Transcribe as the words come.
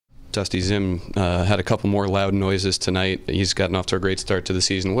Dusty Zim had a couple more loud noises tonight. He's gotten off to a great start to the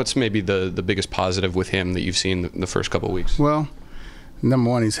season. What's maybe the biggest positive with him that you've seen the first couple of weeks? Well, number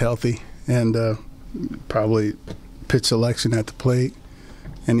one, he's healthy, and probably pitch selection at the plate,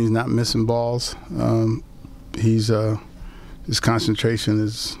 and he's not missing balls. His concentration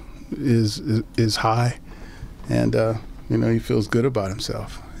is high, and he feels good about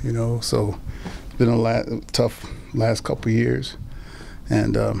himself. So it's been a tough last couple of years,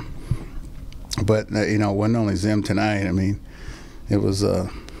 and but it wasn't only Zim tonight. I mean, it was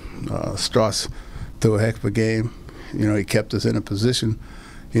Strauss threw a heck of a game. He kept us in a position,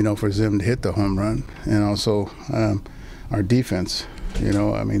 for Zim to hit the home run, and also our defense.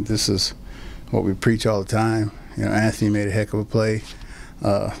 I mean, this is what we preach all the time. Anthony made a heck of a play.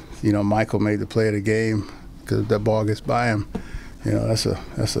 Michael made the play of the game because if that ball gets by him, that's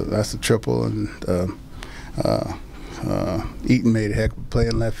a triple. And Eaton made a heck of a play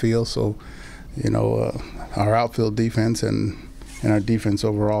in left field. So, our outfield defense and our defense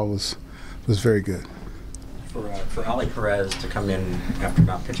overall was very good. For Ali Perez to come in after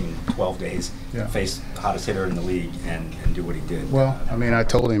not pitching 12 days, yeah, face the hottest hitter in the league and do what he did. Well, I mean, I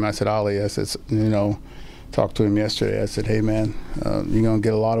told him, I said, Ali, I said, talked to him yesterday. I said, hey, man, you're going to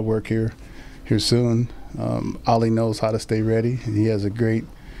get a lot of work here soon. Ali knows how to stay ready. He has a great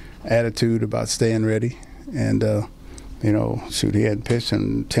attitude about staying ready. And, he hadn't pitched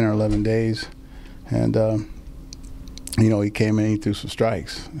in 10 or 11 days. And, he came in and he threw some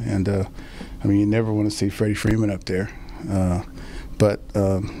strikes. And, you never want to see Freddie Freeman up there. But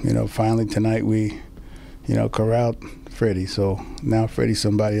finally tonight we, corralled Freddie. So now Freddie's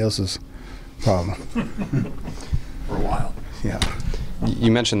somebody else's problem. For a while. Yeah.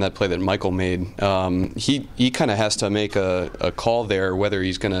 You mentioned that play that Michael made. He kind of has to make a call there whether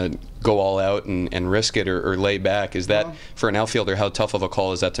he's going to go all out and risk it or lay back. Is that, for an outfielder, how tough of a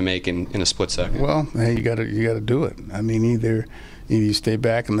call is that to make in a split second? Well, hey, you gotta do it. I mean, either you stay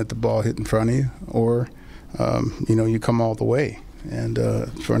back and let the ball hit in front of you, or you come all the way. And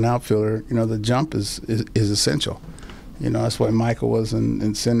for an outfielder, the jump is essential. That's why Michael was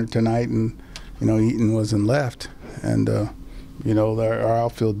in center tonight, and Eaton was in left. And our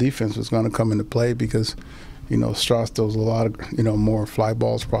outfield defense was going to come into play because Strauss throws a lot of more fly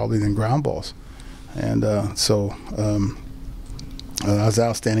balls probably than ground balls. And so that was an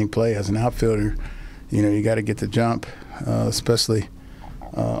outstanding play as an outfielder. You got to get the jump, especially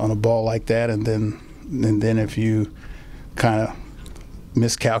on a ball like that, and then if you kind of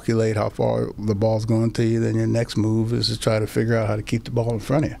miscalculate how far the ball's going to you, then your next move is to try to figure out how to keep the ball in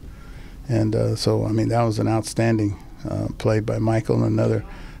front of you. And so, I mean, that was an outstanding play by Michael and another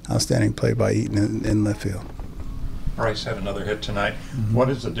outstanding play by Eaton in left field. Bryce had another hit tonight. Mm-hmm. What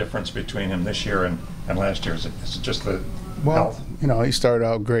is the difference between him this year and last year? Is it just the health? He started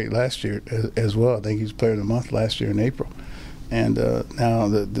out great last year as well. I think he was Player of the Month last year in April. And now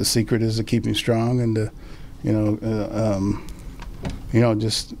the secret is to keep him strong and to,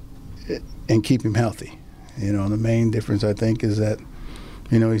 and keep him healthy. The main difference, I think, is that,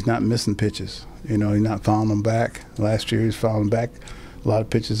 he's not missing pitches. He's not fouling them back. Last year he was fouling back a lot of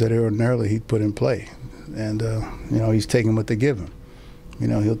pitches that ordinarily he'd put in play. And, he's taking what they give him.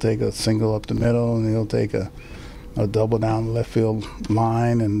 He'll take a single up the middle, and he'll take a double down the left field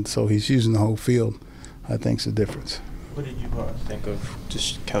line, and so he's using the whole field, I think, is the difference. What did you think of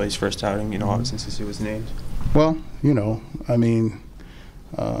just Kelly's first outing, since he was named? Well,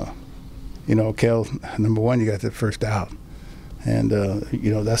 Kel, number one, you got the first out. And,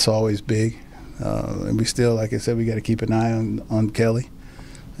 that's always big. And we still, like I said, we got to keep an eye on Kelly.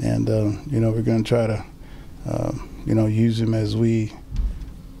 And, we're going to try to, use him as we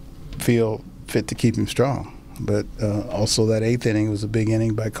feel fit to keep him strong. But also that eighth inning was a big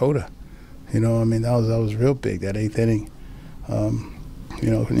inning by Cota. That was real big, that eighth inning,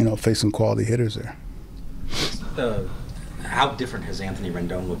 facing quality hitters there. How different has Anthony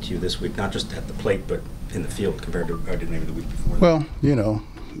Rendon looked to you this week, not just at the plate, but in the field compared to maybe the week before? Well,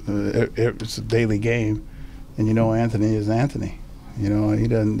 it's a daily game, and Anthony is Anthony.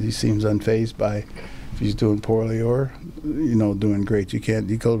 He seems unfazed by if he's doing poorly or doing great. You go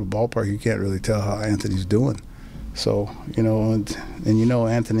to the ballpark, you can't really tell how Anthony's doing. So and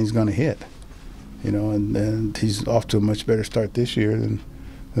Anthony's going to hit. And he's off to a much better start this year than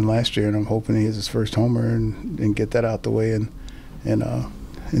last year, and I'm hoping he hits his first homer and get that out the way in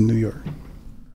New York.